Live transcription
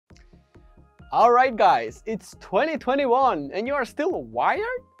Alright guys, it's 2021 and you are still wired?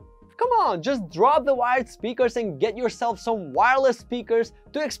 Come on, just drop the wired speakers and get yourself some wireless speakers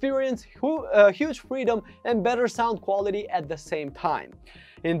to experience huge freedom and better sound quality at the same time.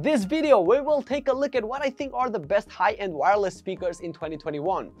 In this video, we will take a look at what I think are the best high-end wireless speakers in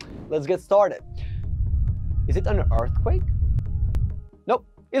 2021. Let's get started. Is it an earthquake? Nope,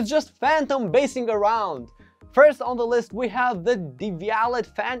 it's just Phantom basing around. First on the list, we have the Devialet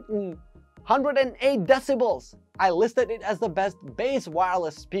Phantom 108 decibels. I listed it as the best bass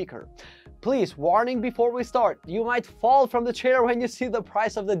wireless speaker. Please, warning before we start, you might fall from the chair when you see the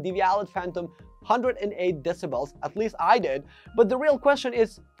price of the Devialet Phantom 108 decibels, at least I did. But the real question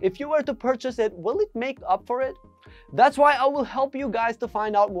is, if you were to purchase it, will it make up for it? That's why I will help you guys to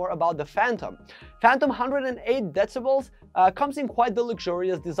find out more about the Phantom. Phantom 108 decibels comes in quite the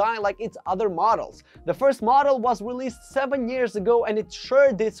luxurious design like its other models. The first model was released 7 years ago and it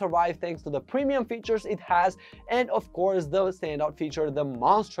sure did survive thanks to the premium features it has and of course the standout feature, the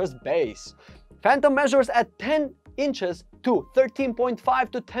monstrous bass. Phantom measures at 10 inches to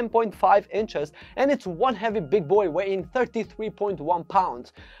 13.5 to 10.5 inches and it's one heavy big boy weighing 33.1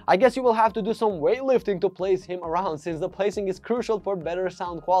 pounds. I guess you will have to do some weightlifting to place him around since the placing is crucial for better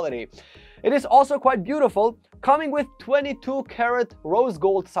sound quality. It is also quite beautiful, coming with 22 karat rose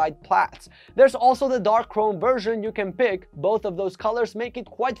gold side plates. There's also the dark chrome version you can pick. Both of those colors make it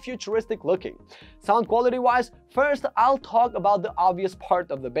quite futuristic looking. Sound quality wise, first I'll talk about the obvious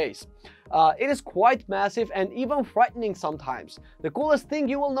part of the bass. It is quite massive and even frightening sometimes. The coolest thing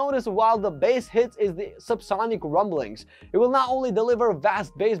you will notice while the bass hits is the subsonic rumblings. It will not only deliver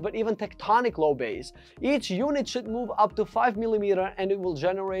vast bass but even tectonic low bass. Each unit should move up to 5mm and it will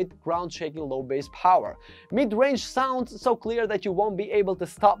generate ground-shaking low bass power. Mid-range sounds so clear that you won't be able to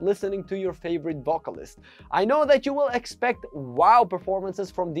stop listening to your favorite vocalist. I know that you will expect wow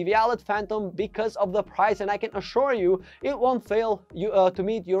performances from Devialet Phantom because of the price, and I can assure you it won't fail you to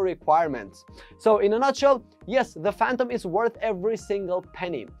meet your requirements. So in a nutshell, yes, the Phantom is worth every single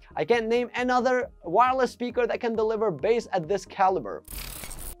penny. I can't name another wireless speaker that can deliver bass at this caliber.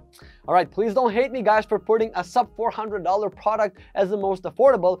 Alright, please don't hate me guys for putting a sub $400 product as the most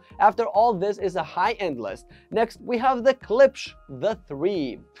affordable. After all, this is a high-end list. Next, we have the Klipsch The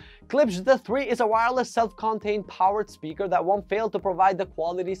Three. Klipsch The Three is a wireless self-contained powered speaker that won't fail to provide the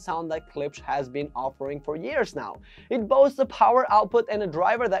quality sound that Klipsch has been offering for years now. It boasts a power output and a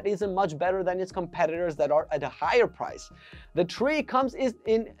driver that isn't much better than its competitors that are at a higher price. The Tree comes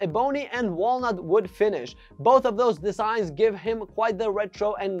in ebony and walnut wood finish. Both of those designs give him quite the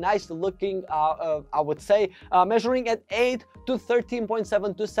retro and nice looking, I would say, measuring at 8 to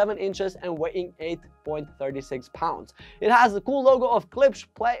 13.7 to 7 inches and weighing 8.36 pounds. It has the cool logo of Klipsch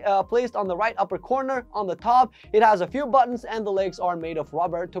placed on the right upper corner. On the top, it has a few buttons and the legs are made of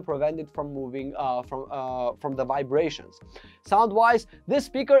rubber to prevent it from moving from the vibrations. Sound-wise, this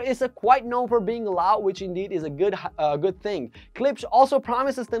speaker is quite known for being loud, which indeed is a good thing. Klipsch also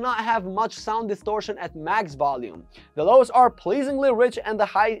promises to not have much sound distortion at max volume. The lows are pleasingly rich and the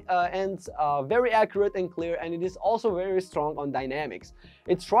high ends very accurate and clear, and it is also very strong on dynamics.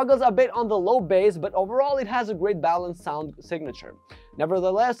 It struggles a bit on the low bass, but overall it has a great balanced sound signature.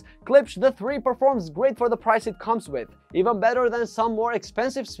 Nevertheless, Klipsch The Three performs great for the price it comes with, even better than some more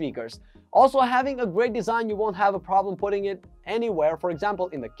expensive speakers. Also, having a great design, you won't have a problem putting it anywhere, for example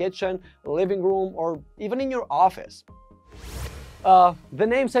in the kitchen, living room, or even in your office. The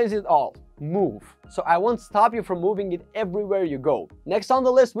name says it all. Move. So I won't stop you from moving it everywhere you go. Next on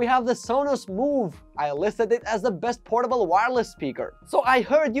the list, we have the Sonos Move. I listed it as the best portable wireless speaker. So I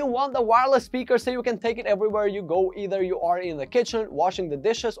heard you want the wireless speaker so you can take it everywhere you go, either you are in the kitchen, washing the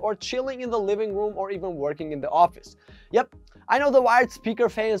dishes, or chilling in the living room, or even working in the office. Yep, I know the wired speaker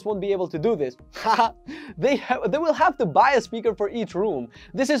fans won't be able to do this. They will have to buy a speaker for each room.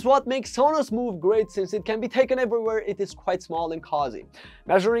 This is what makes Sonos Move great, since it can be taken everywhere. It is quite small and cozy.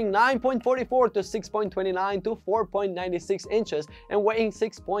 Measuring 9.44 to 6.29 to 4.96 inches and weighing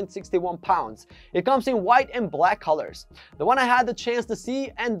 6.61 pounds. It comes in white and black colors. The one I had the chance to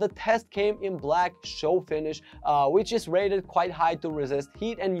see and the test came in black show finish, which is rated quite high to resist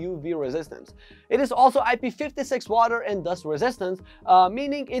heat and UV resistance. It is also IP56 water and dust resistance,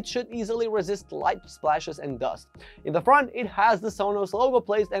 meaning it should easily resist light splashes and dust. In the front, it has the Sonos logo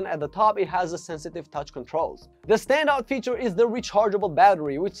placed, and at the top it has the sensitive touch controls. The standout feature is the rechargeable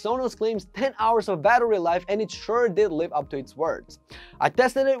battery, which Sonos claims 10 hours of battery life, and it sure did live up to its words. I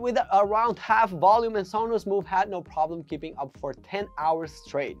tested it with around half volume and Sonos Move had no problem keeping up for 10 hours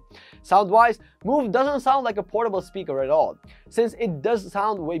straight. Sound-wise, Move doesn't sound like a portable speaker at all, since it does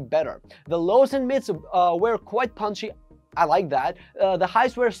sound way better. The lows and mids were quite punchy, I like that. The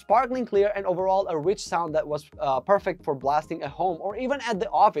highs were sparkling clear and overall a rich sound that was perfect for blasting at home or even at the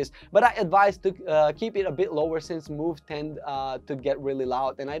office, but I advise to keep it a bit lower since Move tend to get really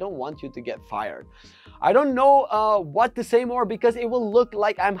loud and I don't want you to get fired. I don't know what to say more because it will look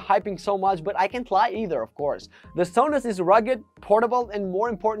like I'm hyping so much, but I can't lie either, of course. The Sonos is rugged, portable, and more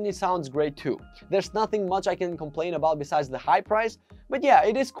importantly sounds great too. There's nothing much I can complain about besides the high price, but yeah,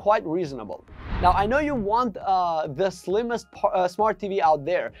 it is quite reasonable. Now, I know you want the slimmest smart TV out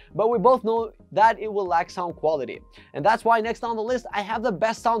there, but we both know that it will lack sound quality. And that's why next on the list, I have the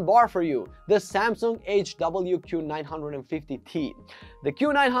best sound bar for you, the Samsung HW-Q950T. The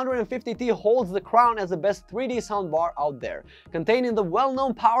Q950T holds the crown as the best 3D soundbar out there, containing the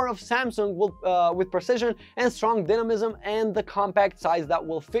well-known power of Samsung with precision and strong dynamism and the compact size that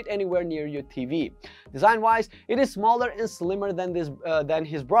will fit anywhere near your TV. Design-wise, it is smaller and slimmer than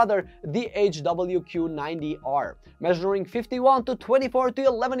his brother, the HW-Q90R, measuring 51 to 24 to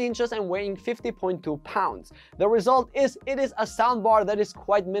 11 inches and weighing 50.2 pounds. The result is it is a soundbar that is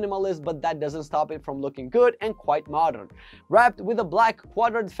quite minimalist, but that doesn't stop it from looking good and quite modern. Wrapped with a black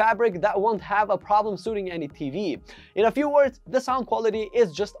quadrat fabric that won't have a problem suiting any TV. In a few words, the sound quality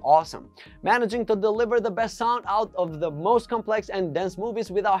is just awesome, managing to deliver the best sound out of the most complex and dense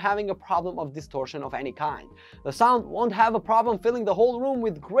movies without having a problem of distortion of any kind. The sound won't have a problem filling the whole room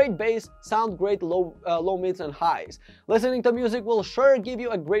with great bass, sound great low mids and highs. Listening to music will sure give you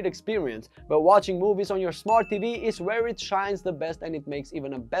a great experience, but watching movies on your smart TV is where it shines the best and it makes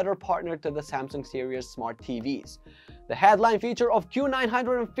even a better partner to the Samsung series smart TVs. The headline feature of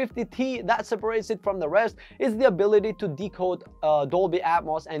Q950T that separates it from the rest is the ability to decode Dolby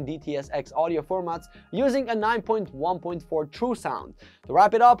Atmos and DTS:X audio formats using a 9.1.4 true sound. To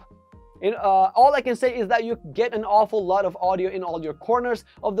wrap it up, all I can say is that you get an awful lot of audio in all your corners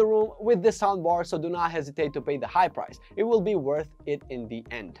of the room with this soundbar, so do not hesitate to pay the high price. It will be worth it in the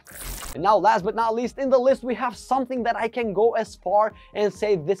end. And now, last but not least, in the list we have something that I can go as far and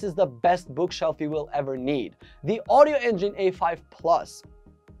say this is the best bookshelf you will ever need. The Audioengine A5 Plus.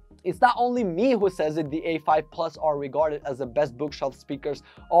 It's not only me who says it, the A5 Plus are regarded as the best bookshelf speakers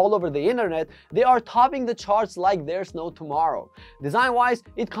all over the internet. They are topping the charts like there's no tomorrow. Design-wise,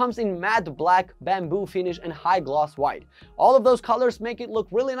 it comes in matte black, bamboo finish, and high gloss white. All of those colors make it look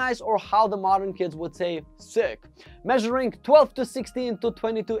really nice, or how the modern kids would say, sick. Measuring 12 to 16 to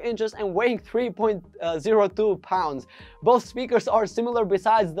 22 inches and weighing 3.02 pounds. Both speakers are similar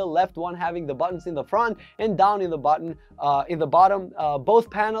besides the left one having the buttons in the front and down in the bottom.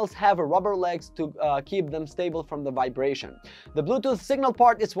 Both panels have rubber legs to keep them stable from the vibration. The Bluetooth signal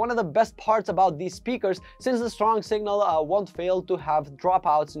part is one of the best parts about these speakers, since the strong signal won't fail to have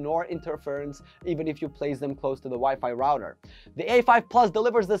dropouts nor interference even if you place them close to the Wi-Fi router. The A5 Plus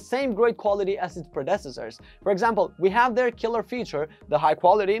delivers the same great quality as its predecessors. For example, we have their killer feature, the high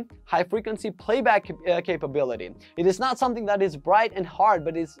quality, high frequency playback capability. It is not something that is bright and hard,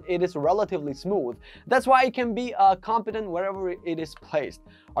 but it is relatively smooth. That's why it can be competent wherever it is placed.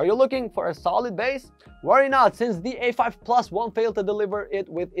 Are you looking for a solid bass? Worry not, since the A5 Plus won't fail to deliver it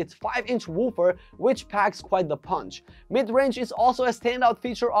with its 5-inch woofer, which packs quite the punch. Mid-range is also a standout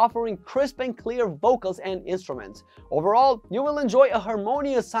feature, offering crisp and clear vocals and instruments. Overall, you will enjoy a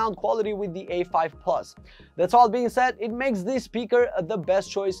harmonious sound quality with the A5 Plus. That's all being said, it makes this speaker the best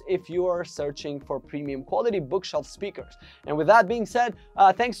choice if you are searching for premium quality bookshelf speakers. And with that being said,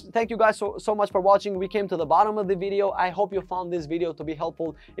 thank you guys so much for watching. We came to the bottom of the video. I hope you found this video to be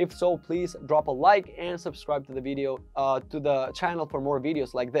helpful. If so, please drop a like and subscribe to the video, to the channel for more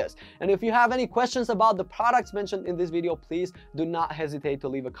videos like this. And if you have any questions about the products mentioned in this video, please do not hesitate to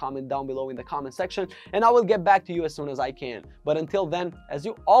leave a comment down below in the comment section, and I will get back to you as soon as I can. But until then, as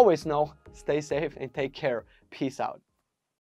you always know, stay safe and take care. Peace out.